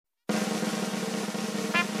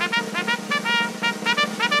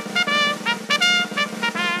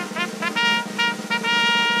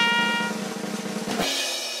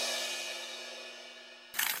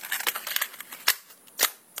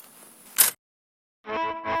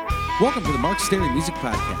Welcome to the Mark Stary Music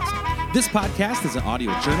Podcast. This podcast is an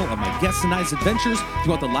audio journal of my guests and I's adventures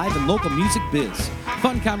throughout the live and local music biz.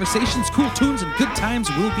 Fun conversations, cool tunes, and good times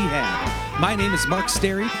will be had. My name is Mark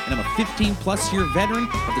Stary, and I'm a 15-plus year veteran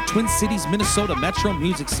of the Twin Cities, Minnesota metro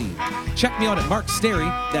music scene. Check me out at Mark Stary,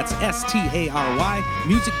 that's S-T-A-R-Y,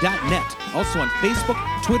 music.net. Also on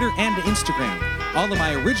Facebook, Twitter, and Instagram. All of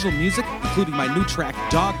my original music, including my new track,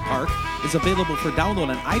 Dog Park, is available for download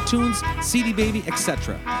on iTunes, CD Baby,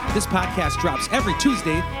 etc. This podcast drops every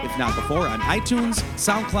Tuesday, if not before, on iTunes,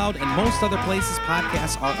 SoundCloud, and most other places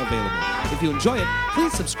podcasts are available. If you enjoy it,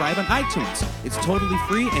 please subscribe on iTunes. It's totally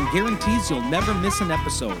free and guarantees you'll never miss an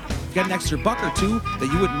episode. If you got an extra buck or two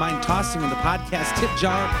that you wouldn't mind tossing in the podcast tip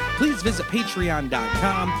jar, please visit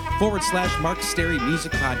patreon.com/Mark Stary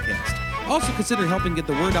Music Podcast. Also consider helping get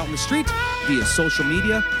the word out in the street via social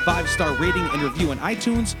media, 5-star rating and review on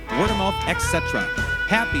iTunes, word of mouth, etc.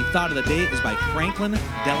 Happy Thought of the Day is by Franklin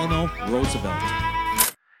Delano Roosevelt.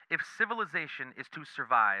 If civilization is to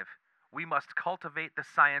survive, we must cultivate the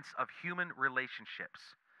science of human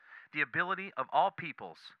relationships, the ability of all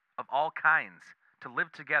peoples, of all kinds, to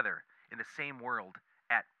live together in the same world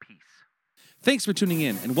at peace. Thanks for tuning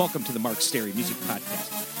in, and welcome to the Mark Stary Music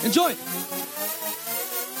Podcast. Enjoy!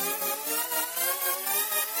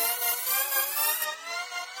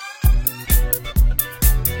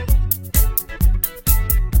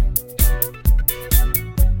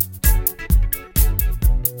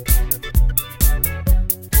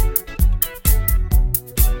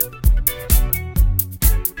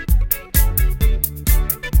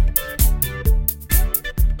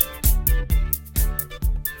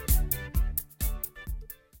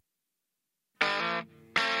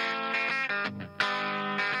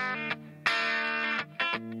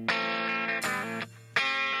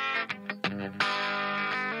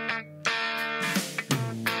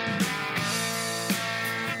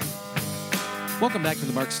 Welcome back to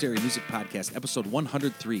the Mark Stary Music Podcast, episode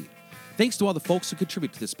 103. Thanks to all the folks who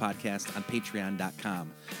contribute to this podcast on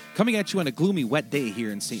patreon.com. Coming at you on a gloomy, wet day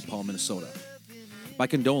here in St. Paul, Minnesota. My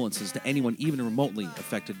condolences to anyone even remotely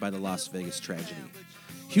affected by the Las Vegas tragedy.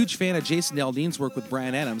 Huge fan of Jason Aldean's work with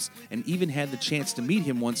Bryan Adams, and even had the chance to meet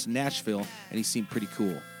him once in Nashville, and he seemed pretty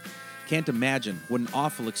cool. Can't imagine what an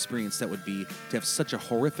awful experience that would be to have such a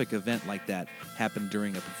horrific event like that happen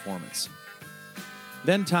during a performance.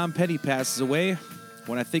 Then Tom Petty passes away.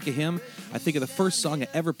 When I think of him, I think of the first song I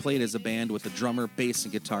ever played as a band with a drummer, bass,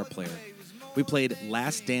 and guitar player. We played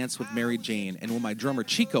Last Dance with Mary Jane, and when my drummer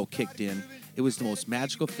Chico kicked in, it was the most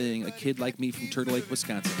magical thing a kid like me from Turtle Lake,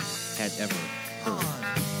 Wisconsin had ever heard.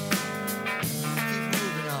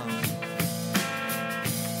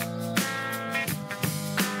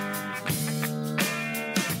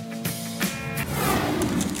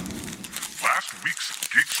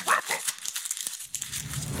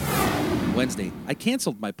 Wednesday, I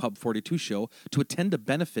canceled my Pub 42 show to attend a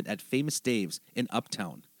benefit at Famous Dave's in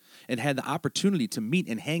Uptown, and had the opportunity to meet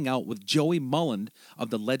and hang out with Joey Mullen of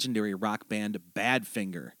the legendary rock band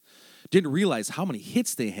Badfinger. Didn't realize how many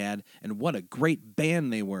hits they had and what a great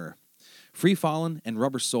band they were. Free Fallin' and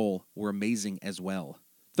Rubber Soul were amazing as well.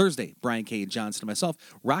 Thursday, Brian K. Johnson and myself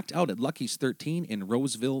rocked out at Lucky's 13 in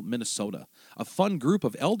Roseville, Minnesota. A fun group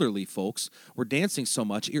of elderly folks were dancing so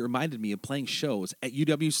much it reminded me of playing shows at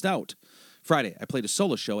UW Stout. Friday, I played a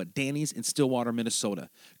solo show at Danny's in Stillwater, Minnesota.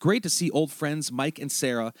 Great to see old friends Mike and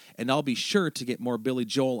Sarah, and I'll be sure to get more Billy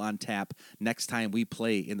Joel on tap next time we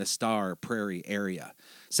play in the Star Prairie area.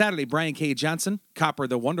 Saturday, Brian K. Johnson, Copper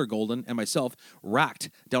the Wonder Golden, and myself rocked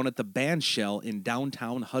down at the Band Shell in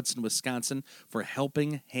downtown Hudson, Wisconsin for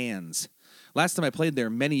Helping Hands. Last time I played there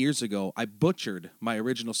many years ago, I butchered my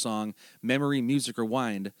original song, Memory, Music,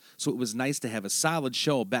 Rewind, so it was nice to have a solid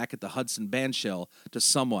show back at the Hudson Band Shell to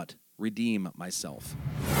somewhat redeem myself.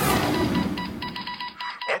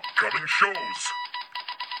 Upcoming shows.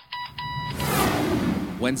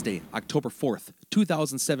 Wednesday, October 4th,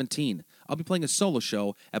 2017. I'll be playing a solo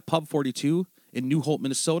show at Pub 42 in New Holt,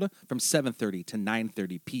 Minnesota from 7:30 to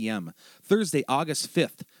 9:30 p.m. Thursday, August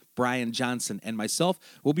 5th, Brian Johnson and myself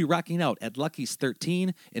will be rocking out at Lucky's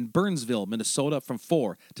 13 in Burnsville, Minnesota from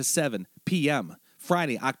 4 to 7 p.m.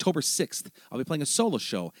 Friday, October 6th, I'll be playing a solo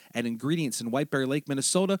show at Ingredients in White Bear Lake,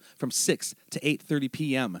 Minnesota from 6 to 8:30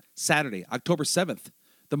 p.m. Saturday, October 7th,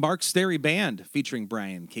 the Mark Stary Band featuring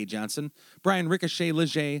Brian K. Johnson, Brian Ricochet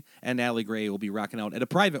Leger, and Allie Gray will be rocking out at a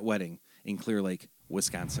private wedding in Clear Lake,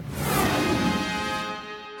 Wisconsin.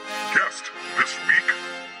 Guest this week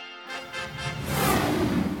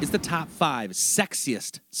is the top 5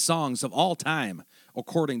 sexiest songs of all time,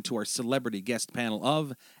 according to our celebrity guest panel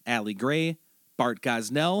of Allie Gray, Bart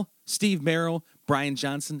Gosnell, Steve Merrill, Brian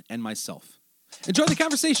Johnson, and myself. Enjoy the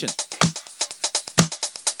conversation.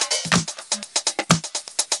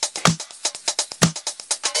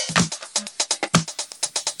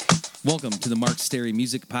 Welcome to the Mark Stary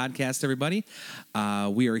Music Podcast, everybody.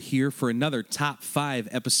 We are here for another Top 5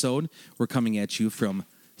 episode. We're coming at you from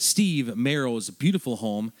Steve Merrow's beautiful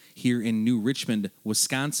home here in New Richmond,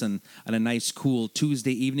 Wisconsin, on a nice, cool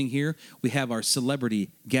Tuesday evening here. We have our celebrity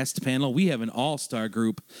guest panel. We have an all-star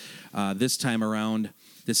group this time around.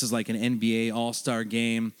 This is like an NBA all-star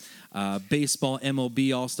game, baseball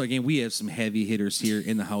MLB all-star game. We have some heavy hitters here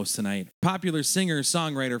in the house tonight. Popular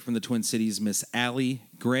singer-songwriter from the Twin Cities, Miss Allie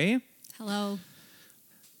Gray. Hello.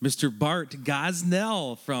 Mr. Bart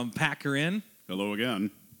Gosnell from Packer Inn. Hello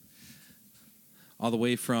again. All the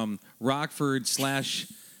way from Rockford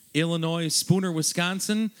 / Illinois, Spooner,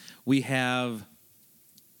 Wisconsin. We have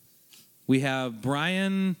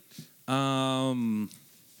Brian.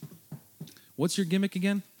 What's your gimmick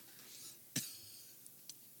again?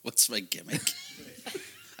 What's my gimmick?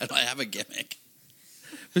 I don't have a gimmick.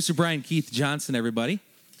 Mr. Brian Keith Johnson, everybody.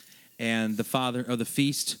 And the father of the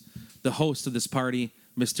feast, the host of this party,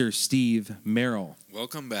 Mr. Steve Merrow.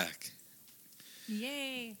 Welcome back.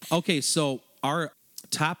 Yay. Okay, so our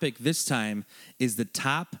topic this time is the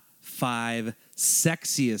top 5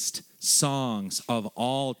 sexiest songs of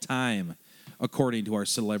all time, according to our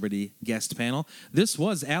celebrity guest panel. This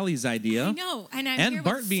was Allie's idea. I know, and I'm here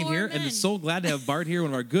Bart with being 4 here, men. and so glad to have Bart here, one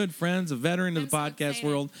of our good friends, a veteran of the I'm so podcast excited.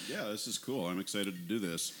 world. Yeah, this is cool. I'm excited to do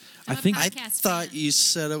this. I I'm a think I podcast thought fan. you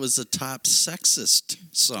said it was the top sexist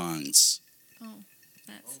songs. Oh,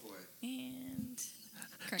 that's. And.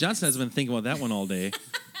 Johnson has been thinking about that one all day.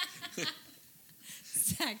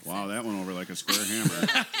 Sex. Wow, that went over like a square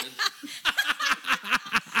hammer.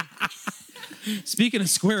 Speaking of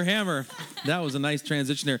Square Hammer, that was a nice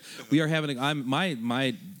transition there. We are having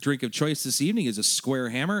my drink of choice this evening is a Square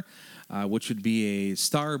Hammer, which would be a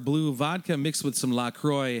Star Blue vodka mixed with some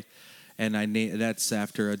LaCroix, and that's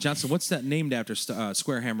after Johnson. What's that named after?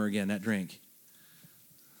 Square Hammer again? That drink.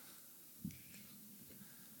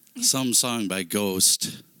 Some song by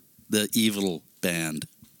Ghost, the evil band.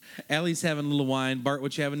 Allie's having a little wine. Bart,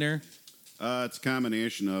 what you having there? It's a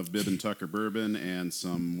combination of Bib and Tucker bourbon and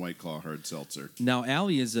some White Claw hard seltzer. Now,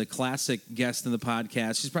 Allie is a classic guest in the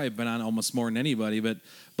podcast. She's probably been on almost more than anybody,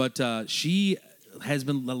 but she has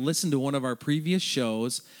been listened to one of our previous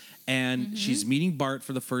shows, and she's meeting Bart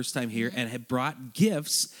for the first time here, and had brought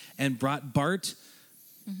gifts and brought Bart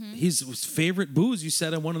his favorite booze. You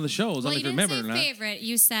said on one of the shows. Well, I you don't know if didn't you remember say it or not. favorite.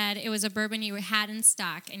 You said it was a bourbon you had in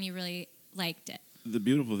stock, and you really liked it. The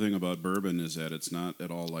beautiful thing about bourbon is that it's not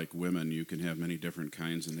at all like women. You can have many different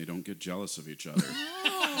kinds, and they don't get jealous of each other.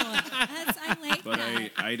 Oh, I like But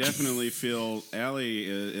that. I definitely feel Allie.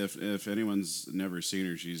 If anyone's never seen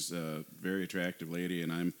her, she's a very attractive lady,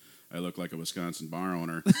 and I look like a Wisconsin bar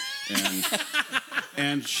owner.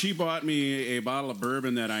 And she bought me a bottle of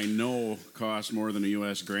bourbon that I know cost more than a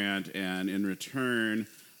U.S. grant, and in return,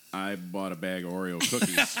 I bought a bag of Oreo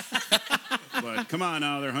cookies. But come on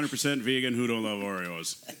now, they're 100% vegan. Who don't love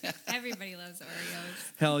Oreos? Everybody loves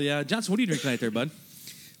Oreos. Hell yeah. Johnson, what do you drink tonight there, bud?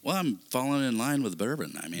 Well, I'm falling in line with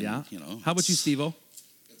bourbon. I mean, Yeah. you know. How about you, Steve-O?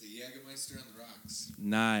 Got the Jägermeister on the rocks.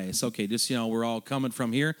 Nice. Okay, just, we're all coming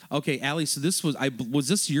from here. Okay, Allie, so was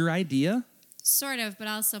this your idea? Sort of, but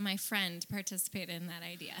also my friend participated in that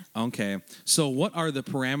idea. Okay. So what are the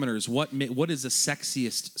parameters? What is the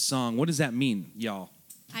sexiest song? What does that mean, y'all?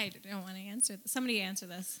 I don't want to answer. Somebody answer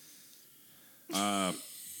this. I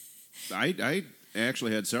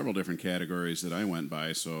actually had several different categories that I went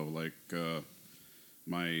by. So like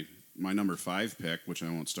my number 5 pick, which I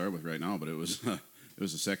won't start with right now, but it was it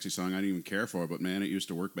was a sexy song I didn't even care for, but man, it used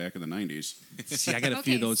to work back in the 90s. See, I got a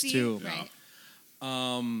few of those see, too. Right.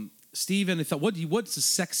 Steven, what's a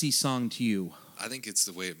sexy song to you? I think it's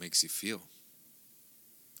the way it makes you feel.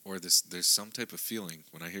 Or there's some type of feeling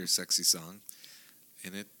when I hear a sexy song,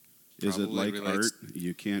 and it Is it probably like relates- art?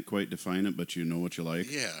 You can't quite define it, but you know what you like.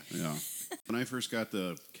 Yeah. Yeah. When I first got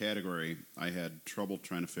the category, I had trouble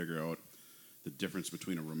trying to figure out the difference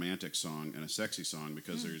between a romantic song and a sexy song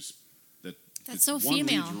because there's that. That's so one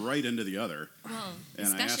female. leads right into the other. Well, And I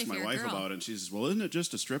especially asked if my you're a wife girl. about it, and she says, "Well, isn't it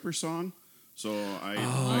just a stripper song?" So I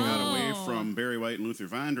got away Oh. from Barry White and Luther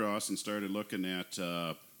Vandross and started looking at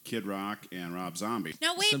Kid Rock and Rob Zombie.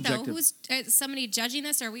 Now wait Subjective. though, who's somebody judging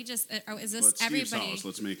this? Or are we just? Is this But Steve's everybody? house,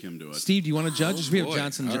 let's make him do it. Steve, do you want to judge? We have boy.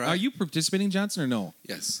 Johnson. All right. Are you participating, Johnson, or no?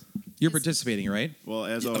 Yes. You're participating, right? Well,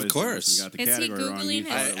 as Of always, course. Johnson got the Is he category wrong. Googling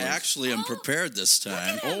thought I his- it was- actually am prepared this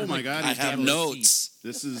time. Oh my God! I he's have got- notes.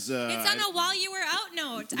 This is. It's on a while you were out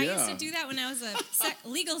note. I used Yeah. to do that when I was a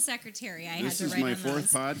legal secretary. I This had is to write my on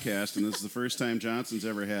 4th those. podcast, and this is the first time Johnson's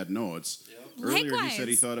ever had notes. Earlier, he said he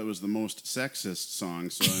Likewise. thought it was the most sexist song,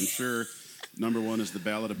 so I'm sure number 1 is the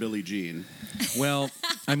Ballad of Billie Jean. Well,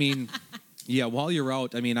 I mean, Yeah, while you're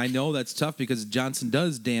out, I mean, I know that's tough because Johnson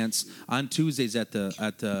does dance on Tuesdays at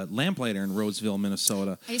the Lamplighter in Roseville,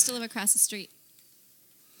 Minnesota. I used to live across the street.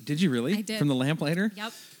 Did you really? I did. From the Lamplighter?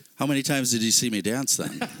 Yep. How many times did you see me dance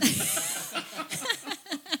then?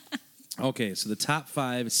 Okay, so the top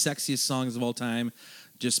 5 sexiest songs of all time.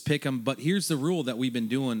 Just pick them. But here's the rule that we've been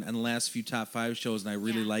doing in the last few top 5 shows, and I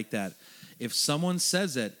really like that. If someone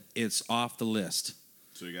says it, it's off the list.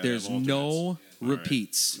 So you gotta There's have alternates. no All right.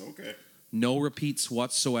 repeats. Okay. No repeats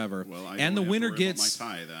whatsoever. Well, I and the don't have winner to worry about gets my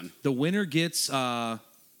tie then. the winner gets what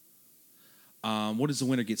does the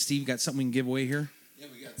winner get? Steve, got something we can give away here? Yeah,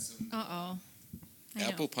 we got some Uh-oh. I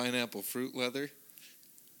apple know. pineapple fruit leather.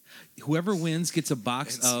 Whoever wins gets a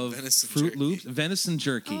box And some of venison Fruit jerky. Loops, venison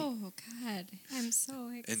jerky. Oh, God. I'm so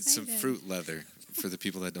excited. And some fruit leather for the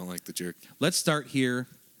people that don't like the jerky. Let's start here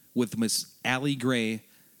with Miss Allie Gray.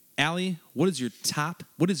 Allie, what is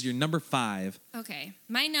your number 5? Okay.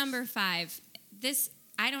 My number 5.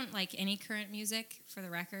 I don't like any current music, for the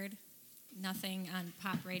record. Nothing on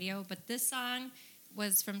pop radio. But this song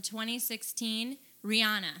was from 2016,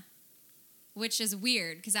 Rihanna, which is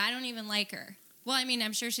weird because I don't even like her. Well, I mean,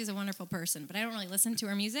 I'm sure she's a wonderful person, but I don't really listen to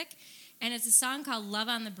her music. And it's a song called Love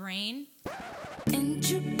on the Brain. And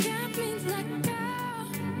you got me like, girl,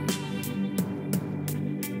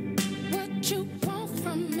 what you want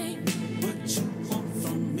from me? What you want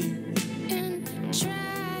from me? And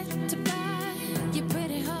try to buy your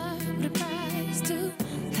pretty heart with a price too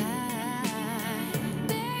high.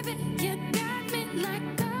 Baby, you got me like,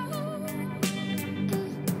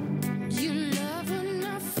 you love when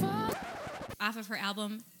I fall. Off of her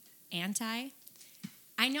album, Anti.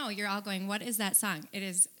 I know, you're all going, what is that song? It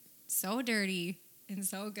is so dirty and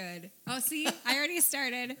so good. Oh, see, I already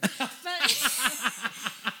started. But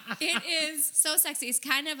it is so sexy. It's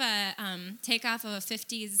kind of a takeoff of a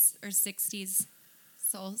 50s or 60s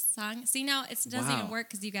soul song. See, now it doesn't Wow. even work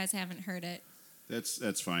because you guys haven't heard it.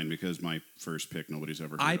 That's fine because my first pick nobody's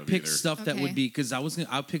ever heard I of picked either. stuff that Okay. would be because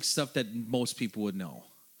I'll pick stuff that most people would know.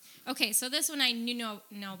 Okay, so this one I knew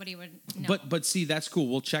nobody would know. But see, that's cool.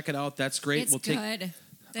 We'll check it out. That's great. It's we'll good.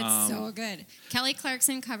 That's so good. Kelly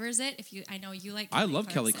Clarkson covers it. I know you like. I love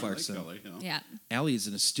Kelly I like Clarkson. Kelly, yeah. Yeah. Allie is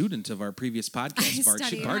a student of our previous podcast. Bart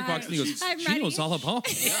studied Bart hard. walks in and goes, I'm she ready." knows all about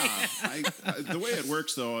it. Yeah, the way it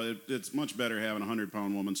works, though, it's much better having a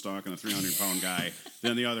 100-pound woman stalking a 300-pound guy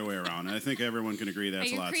than the other way around. And I think everyone can agree that's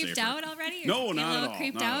Are you a lot creeped safer. out already? No, You're not a at little all.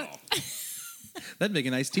 creeped not out? at all. That'd make a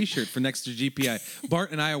nice T-shirt for next to GPI.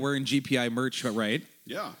 Bart and I are wearing GPI merch, right?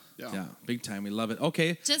 Yeah. Yeah, big time. We love it.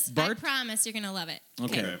 Okay, Just, Bart. I promise you're going to love it.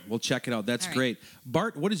 Okay, we'll check it out. That's All right. great.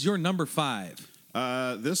 Bart, what is your number 5?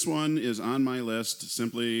 This one is on my list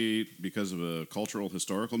simply because of a cultural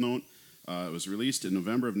historical note. It was released in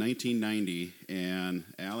November of 1990, and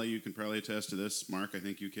Allie, you can probably attest to this. Mark, I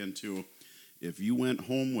think you can too. If you went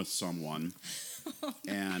home with someone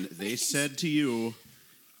and they said to you,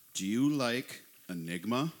 "Do you like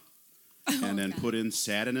Enigma?" and then put in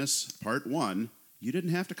Sadness Part 1, you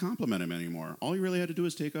didn't have to compliment him anymore. All you really had to do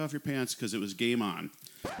was take off your pants because it was game on.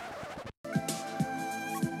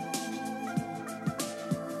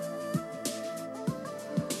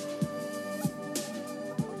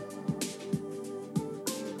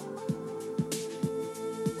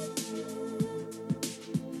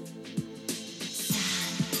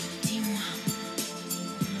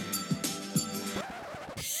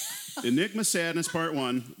 Enigma Sadness Part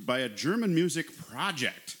 1 by a German music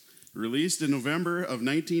project. Released in November of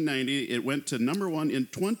 1990, it went to number 1 in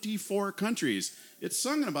 24 countries. It's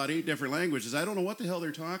sung in about 8 different languages. I don't know what the hell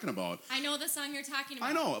they're talking about. I know the song you're talking about.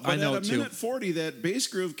 I know, but I know at it a too. minute 40, that bass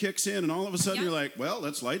groove kicks in, and all of a sudden Yep. you're like, well,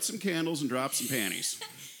 let's light some candles and drop some panties.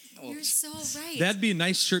 You're so right. That'd be a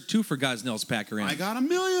nice shirt too for Gosnell's Packer in. I got a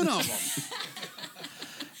million of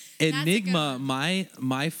them. Enigma, That's a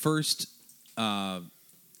my first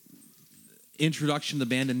introduction to the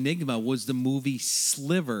band Enigma was the movie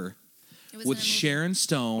Sliver It was with in a movie. Sharon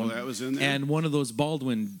Stone Oh, that was in there? and one of those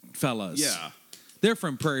Baldwin fellas. Yeah. They're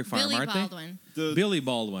from Prairie Farm, Billy aren't Baldwin. The, Billy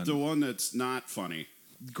Baldwin. the one that's not funny.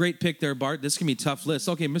 Great pick there, Bart. This can be a tough list.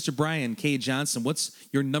 Okay, Mr. Brian K. Johnson, what's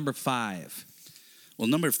your number 5? Well,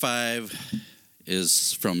 number 5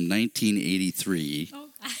 is from 1983, Oh,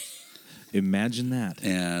 God. Imagine that.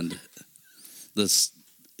 and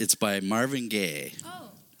it's by Marvin Gaye. Oh,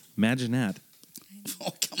 Imagine that.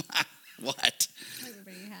 Oh, come on. What?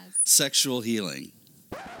 everybody has. Sexual Healing.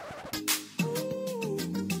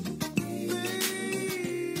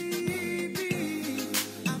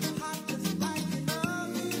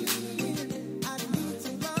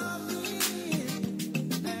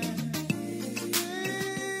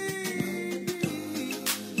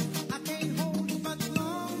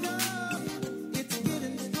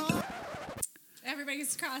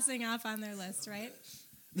 crossing off on their list, right?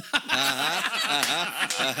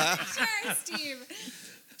 Sure, Steve.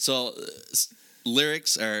 So,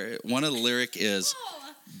 lyrics are, one of the lyric is,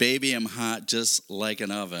 Oh, baby, I'm hot just like an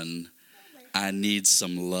oven. I need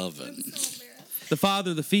some lovin'. I'm so embarrassed. The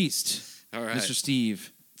father of the feast, All right. Mr.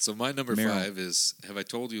 Steve. So my number Merrill. 5 is Have I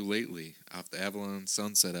Told You Lately off the Avalon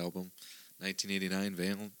Sunset album, 1989,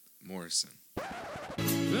 Van Morrison.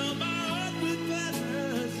 Fill my heart with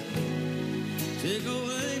gladness, take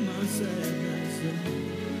away my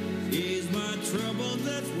sadness, ease my trouble,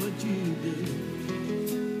 that's what you do.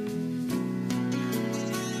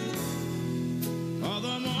 All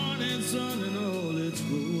the morning sun and all its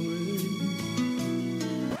glory.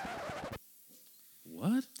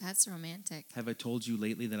 What? That's romantic. Have I told you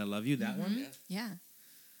lately that I love you? That one? Yeah.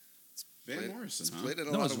 Van Played- Morrison, it's huh? played at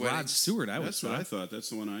a No, it lot was of Rod weddings. Stewart. I That's would what I thought. That's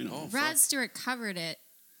the one I know. Oh, Rod fuck. Stewart covered it.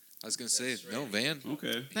 I was going to say, no, Van.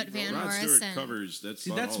 Okay. But Van Rod Stewart Morrison- covers. That's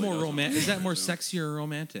See, all that's he more does on romantic. the Is that more songs, sexy or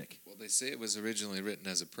romantic? Well, they say it was originally written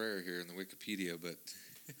as a prayer here in the Wikipedia, but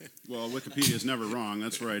yeah. Well, Wikipedia is never wrong.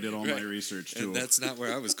 That's where I did all my Right. research too. and that's not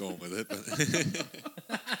where I was going with it. But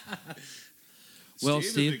Well,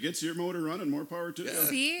 Steve, Steve- if it gets your motor running, more power to you. Yeah.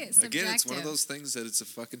 See? Subjective. again, it's one of those things that it's a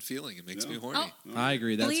fucking feeling. It makes Yeah. me horny. I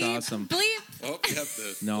agree. That's Bleep, awesome. Bleep. Oh, yep.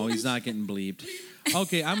 No, he's not getting bleeped.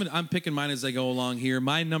 Okay, I'm picking mine as I go along here.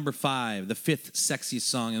 My number 5, the 5th sexiest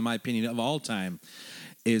song, in my opinion, of all time,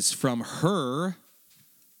 is from her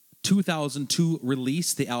 2002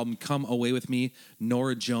 release, the album Come Away With Me,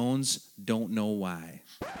 Norah Jones, Don't Know Why.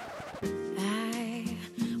 I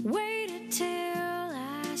waited till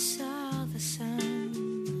I saw the sun.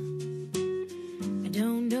 I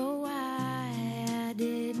don't know why I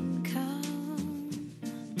didn't come.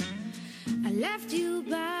 I left you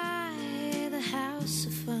by the house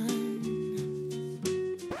of fun.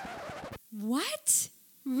 What?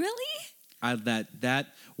 Really?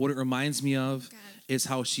 What it reminds me of God. is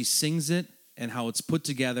how she sings it and how it's put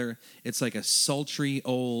together. It's like a sultry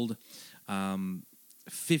old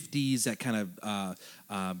 50s, that kind of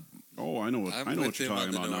Oh, I know what I'm I know with what you're him on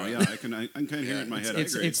talking the about now. Nora. Yeah, I can kind of hear it in my head. I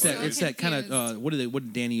agree. it's that kind of confused. what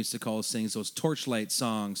did Danny used to call those things? Those torchlight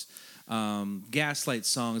songs, gaslight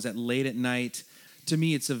songs that late at night. To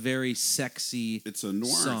me, it's a very sexy. It's a noir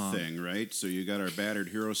song. thing, right? So you got our battered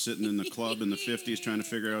hero sitting in the club in the 50s trying to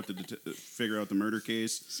figure out the murder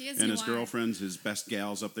case, She is and his noir. girlfriends, his best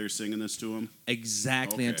gals, up there singing this to him.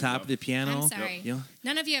 Exactly on Okay, top yep. of the piano. I'm sorry. Yep.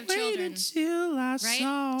 None of you have children, Till I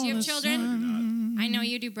right? Do you have children? I know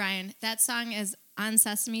you do, Brian. That song is on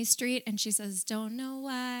Sesame Street, and she says, "Don't know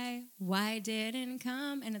why didn't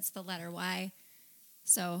come," and it's the letter Y.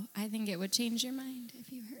 So I think it would change your mind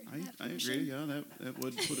if you heard that. I agree. version. Yeah, that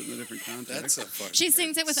would put it in a different context. That's a fucking She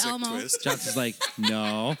sings it with sick Elmo. twist. Johnson's like,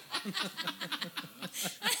 no.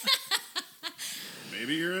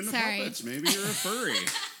 Maybe you're into Sorry. puppets. Maybe you're a furry.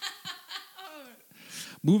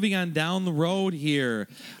 Moving on down the road here,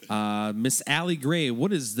 Miss Allie Gray.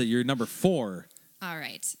 What is your number 4? All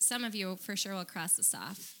right. Some of you for sure will cross this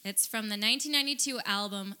off. It's from the 1992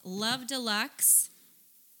 album Love Deluxe.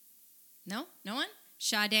 No? No one?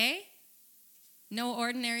 Sade? No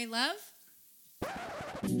Ordinary Love? A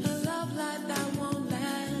love like that won't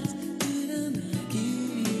last. Didn't I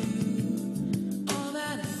give you all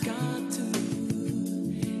that I got to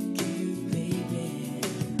give, baby?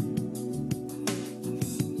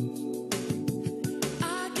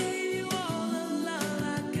 I gave you all the love I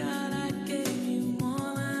got. I gave you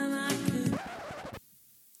more than I could.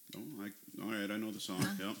 All right, I know the song.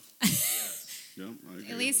 Yep. Yep. I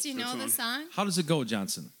agree. At least you Good know the song. How does it go,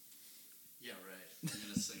 Johnson? Yeah, right. I'm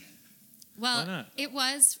going to sing it. Why Well, not? it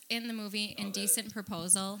was in the movie Indecent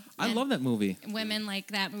Proposal. I and love that movie. Women like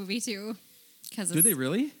that movie too. Do they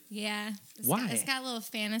really? Yeah. Why? It's got a little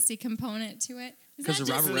fantasy component to it. Is Because that of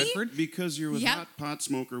just Robert me? Redford? Because you're with Yep. hot pot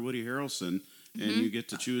smoker Woody Harrelson, and Mm-hmm. you get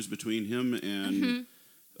to choose between him and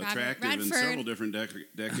Robert attractive in Redford. several different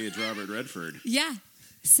decades Robert Redford. Yeah,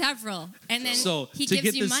 several. And then So he to gives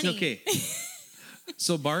get you this, money. okay.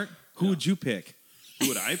 So Bart, who would you pick? Who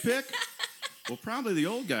would I pick? Well, probably the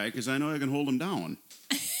old guy because I know I can hold him down.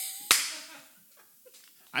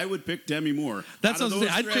 I would pick Demi Moore. That's Out what I of was saying.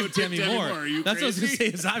 those I'd three, I pick would Demi Moore. Are you That's what I was going to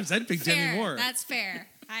crazy? say. I'd pick Fair. Demi Moore. That's fair.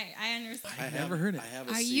 I understand. I never heard it. I have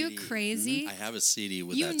a Are CD. you crazy? I have a CD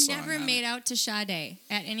with You that song never on made it. out to Sade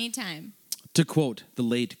at any time. To quote the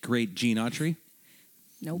late, great Gene Autry,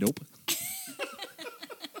 nope.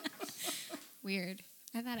 Weird.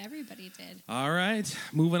 I thought everybody did. All right,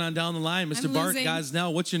 moving on down the line. Mr. I'm Bart losing.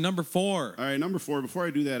 Gosnell, what's your number 4? All right, number 4. Before I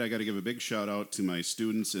do that, I got to give a big shout out to my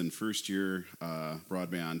students in first year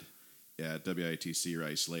broadband at WITC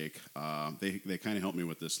Rice Lake. They kind of helped me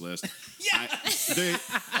with this list.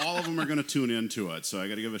 All of them are going to tune into it, so I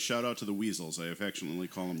got to give a shout out to the Weasels. I affectionately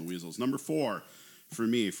call them the Weasels. Number 4 for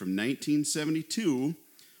me from 1972.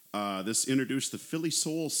 This introduced the Philly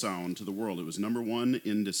soul sound to the world. It was number 1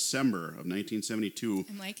 in December of 1972.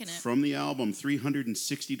 I'm liking it. From the album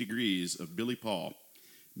 360 Degrees of Billy Paul,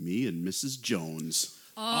 Me and Mrs. Jones.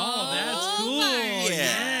 Oh, that's cool.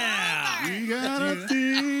 Yeah. We got a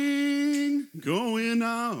thing going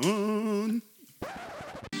on.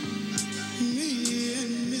 Me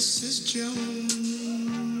and Mrs. Jones.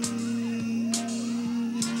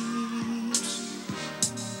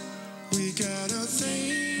 We got a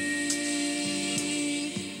thing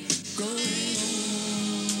going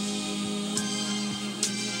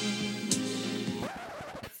on.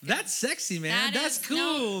 That's sexy, man. That That's is- cool,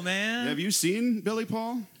 no. man. Have you seen Billy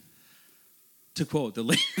Paul? To quote the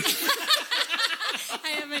lady. I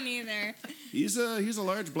haven't either. He's a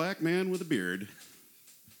large black man with a beard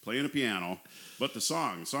playing a piano, but the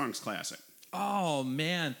song's classic. Oh,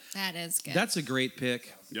 man. That is good. That's a great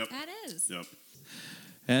pick. Yep. That is. Yep.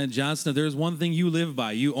 And Johnson, there's one thing you live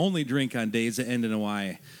by. You only drink on days that end in a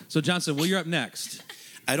Y. So, Johnson, well, you're up next.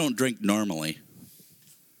 I don't drink normally.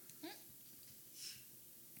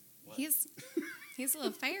 He's a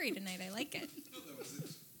little fiery tonight. I like it.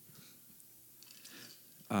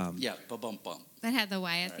 Yeah, ba-bum bum. That had the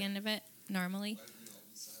Y at the end of it. Normally.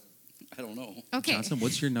 I don't know. Okay. Johnson,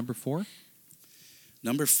 what's your number 4?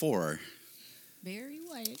 Number 4. Very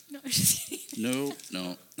white. No, just kidding.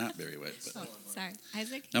 No, not very white. But Oh, sorry,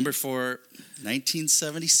 Isaac. Number 4,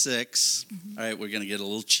 1976. All right, we're going to get a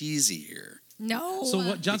little cheesy here. No. So,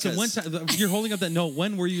 what, Johnson, Because- you're holding up that note.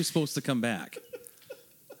 When were you supposed to come back?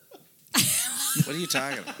 What are you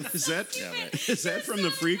talking about? Is that Yeah, right. is that from the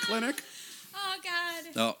free clinic? Oh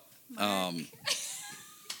God. No,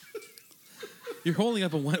 You're holding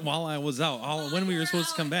up a while I was out. When we were supposed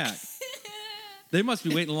to come back. They must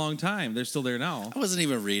be waiting a long time. They're still there now. I wasn't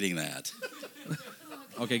even reading that.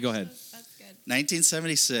 Okay, go ahead. That's good.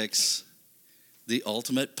 1976, the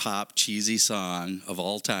ultimate pop cheesy song of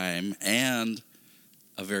all time, and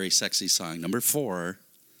a very sexy song. Number 4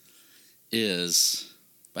 is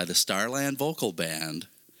by the Starland Vocal Band,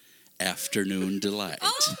 Afternoon Delight.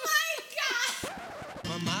 Oh my God.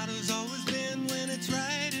 My motto's always been when it's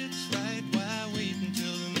right, why wait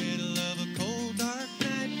until the middle of a cold, dark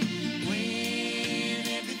night? When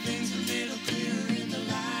everything's a little clearer in the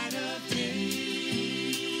light of day.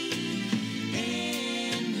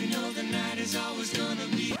 And we know the night is always gonna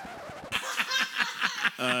be.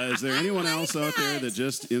 Is there anyone else out there that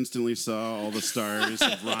just instantly saw all the stars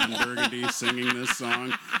of Ron Burgundy singing this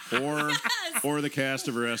song, or the cast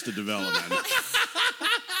of Arrested Development?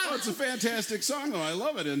 Oh, it's a fantastic song, though. I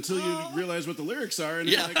love it until you realize what the lyrics are, and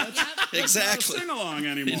Yeah, it's like, that's exactly. not a sing-along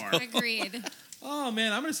anymore. Agreed. Oh,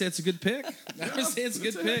 man, I'm going to say it's a good pick. I'm going to say it's a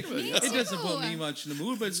good pick. Me It doesn't too. put me much in the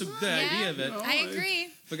mood, but it's the Yeah, idea of it. I agree.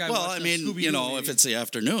 The guy Well, watched I that mean, Scooby-Doo if movie. it's the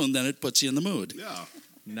afternoon, then it puts you in the mood. Yeah.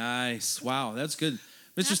 Nice. Wow, that's good.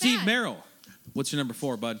 Mr. Not Steve bad. Merrill, what's your number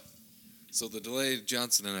 4, bud? So the delay,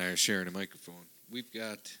 Johnson and I are sharing a microphone. We've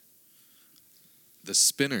got the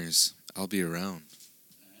Spinners. I'll be around.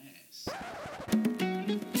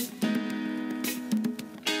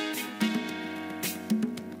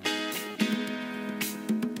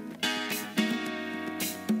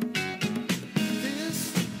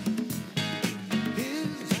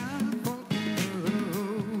 This is our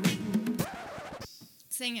road.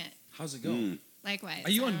 Sing it. How's it go? Likewise.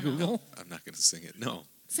 Are you I on don't know. Google? I'm not going to sing it. No.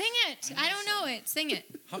 Sing it. I don't know it. Sing it.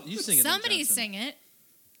 You sing it. then, Somebody Johnson. sing it.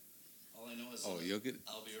 All I know is Oh, you'll get.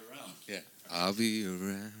 I'll be around. Yeah. I'll be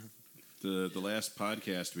around. The last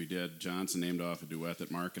podcast we did, Johnson named off a duet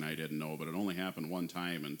that Mark and I didn't know, but it only happened one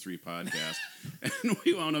time in 3 podcasts, and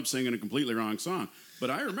we wound up singing a completely wrong song.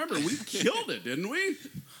 But I remember we killed it, didn't we?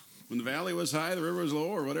 When the valley was high, the river was low,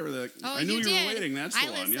 or whatever. Oh, I knew you you did. were waiting. That's I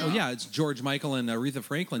the one. listened. Yeah. Oh, yeah, it's George Michael and Aretha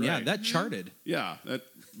Franklin. Yeah, Right. that charted. Yeah, but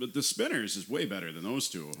the Spinners is way better than those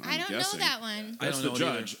two. I don't guessing. know that one. I That's don't the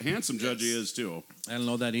know it judge. Handsome judge he is too. I don't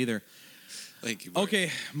know that either. Thank you. Mark.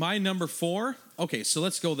 Okay, my number 4. Okay, so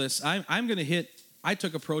let's go this. I'm going to hit. I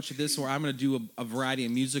took approach at this where I'm going to do a variety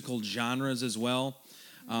of musical genres as well.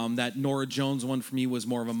 That Norah Jones one for me was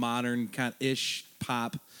more of a modern kind of ish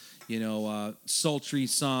pop, sultry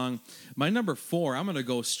song. My number 4, I'm going to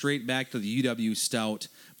go straight back to the UW Stout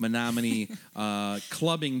Menominee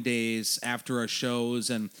clubbing days after our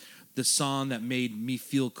shows, and the song that made me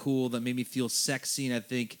feel cool, that made me feel sexy. And I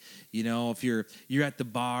think, if you're at the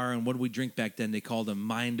bar, and what did we drink back then? They called them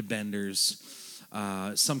mind benders,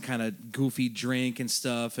 some kind of goofy drink and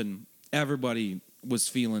stuff. And everybody was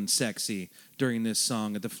feeling sexy during this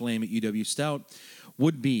song at the Flame at UW Stout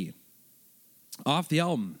would be off the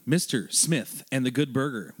album Mr. Smith and the Good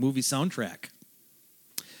Burger movie soundtrack.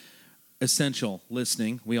 Essential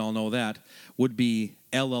listening, we all know that, would be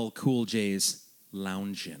LL Cool J's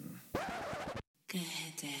Loungin'. Go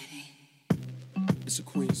ahead, Daddy. It's a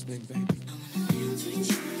Queens thing, baby.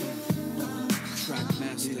 Track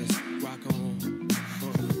masters, rock on.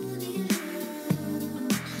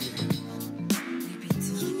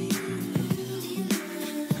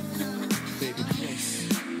 Baby, yes,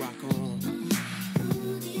 rock on.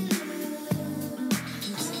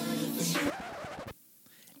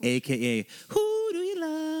 AKA, who do you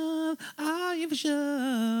love? Are you for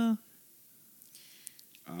sure?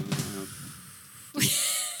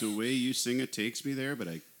 The way you sing it takes me there, but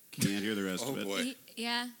I can't hear the rest of it. boy.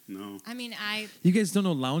 Yeah. No. I mean, You guys don't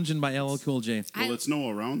know Loungin' by LL Cool J? Well, it's no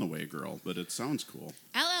Around the Way Girl, but it sounds cool.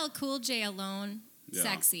 LL Cool J alone, Yeah.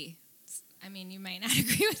 sexy. I mean, you might not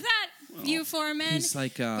agree with that view for men, He's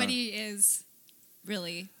like, but he is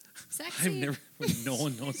really sexy. I've never, no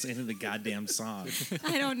one knows any of the goddamn song.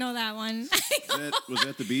 I don't know that one. Was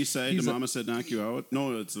that the B-side He's to a- Mama Said Knock You Out?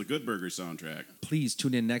 No, it's the Good Burger soundtrack. Please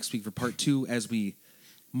tune in next week for part 2 as we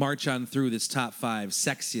march on through this top 5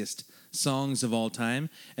 sexiest songs of all time.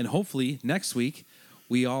 And hopefully next week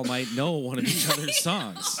we all might know one of each other's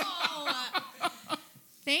songs.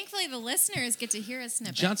 Thankfully, the listeners get to hear a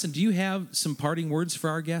snippet. Johnson, do you have some parting words for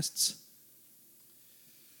our guests?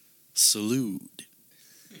 Salute.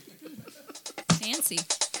 Fancy.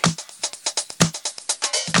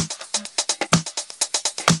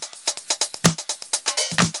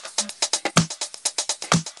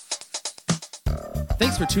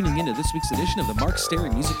 Thanks for tuning in to this week's edition of the Mark Stary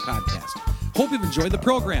Music Podcast. Hope you've enjoyed the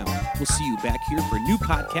program. We'll see you back here for a new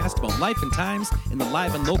podcast about life and times in the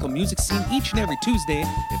live and local music scene each and every Tuesday,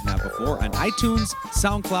 if not before, on iTunes,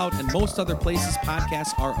 SoundCloud, and most other places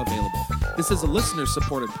podcasts are available. This is a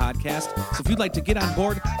listener-supported podcast, so if you'd like to get on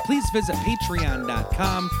board, please visit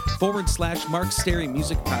patreon.com/Mark Stary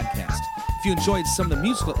Music Podcast. If you enjoyed some of the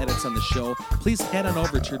musical edits on the show, please head on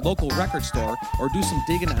over to your local record store or do some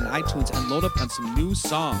digging on iTunes and load up on some new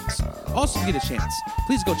songs. Also, if you get a chance,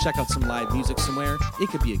 please go check out some live music somewhere. It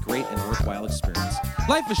could be a great and worthwhile experience.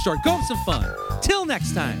 Life is short. Go have some fun. Till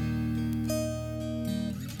next time.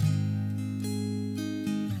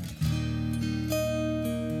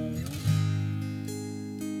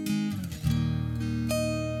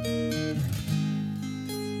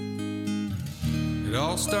 It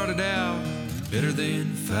all started out better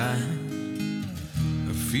than fine.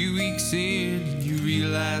 A few weeks in, and you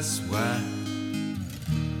realize why.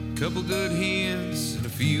 Couple good hints and a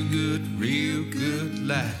few good, real good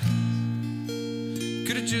lies.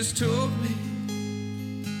 Could've just told me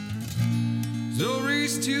there's no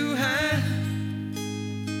reason to hide.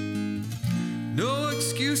 No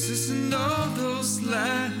excuses and all those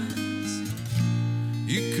lies.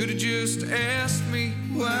 You could've just asked me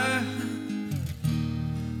why.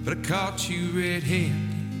 But I caught you red-handed.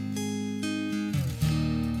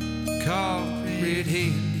 Caught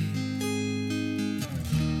red-handed.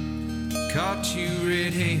 Caught you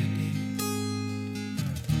red-handed.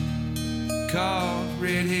 Caught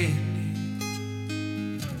red-handed.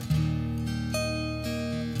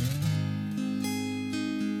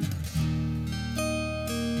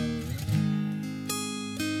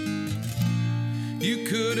 You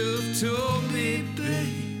could have told me,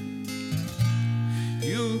 babe.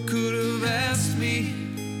 You could have asked me.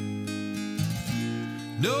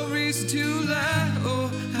 No reason to lie.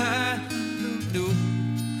 Oh, I don't know.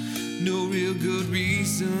 No real good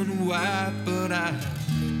reason why, but I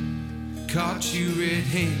caught you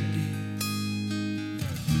red-handed.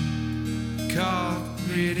 Caught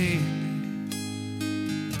red-handed.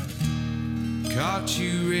 Caught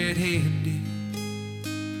you red-handed.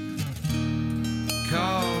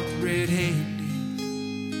 Caught red-handed.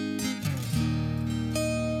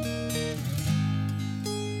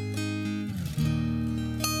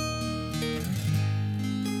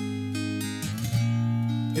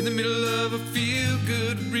 In the middle of a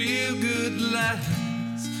feel-good, real good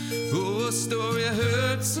lies. Oh, a story I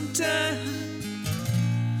heard sometime.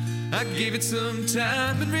 I gave it some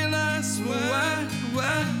time and realized why.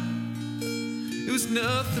 It was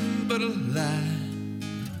nothing but a lie.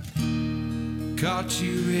 Caught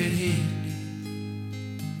you red-handed.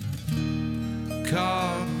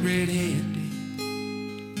 Caught red-handed.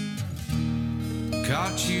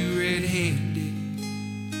 Caught you red-handed.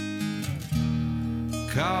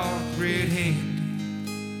 Caught red-handed.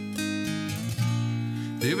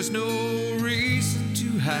 There was no reason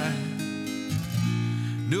to hide.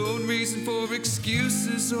 No reason for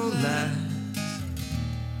excuses or lies.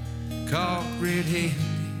 caught red-handed.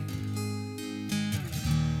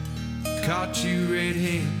 Caught you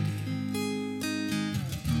red-handed.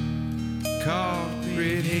 Caught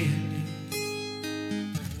red-handed.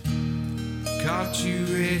 Caught you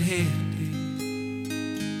red-handed.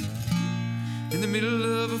 In the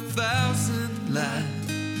middle of 1,000 lies.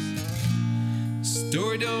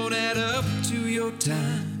 Story don't add up to your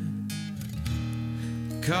time.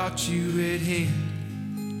 Caught you red-handed.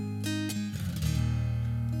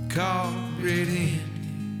 Caught red-handed.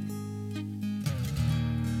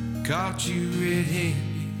 Caught you red-handed.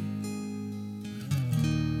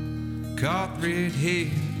 Caught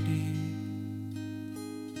red-handed.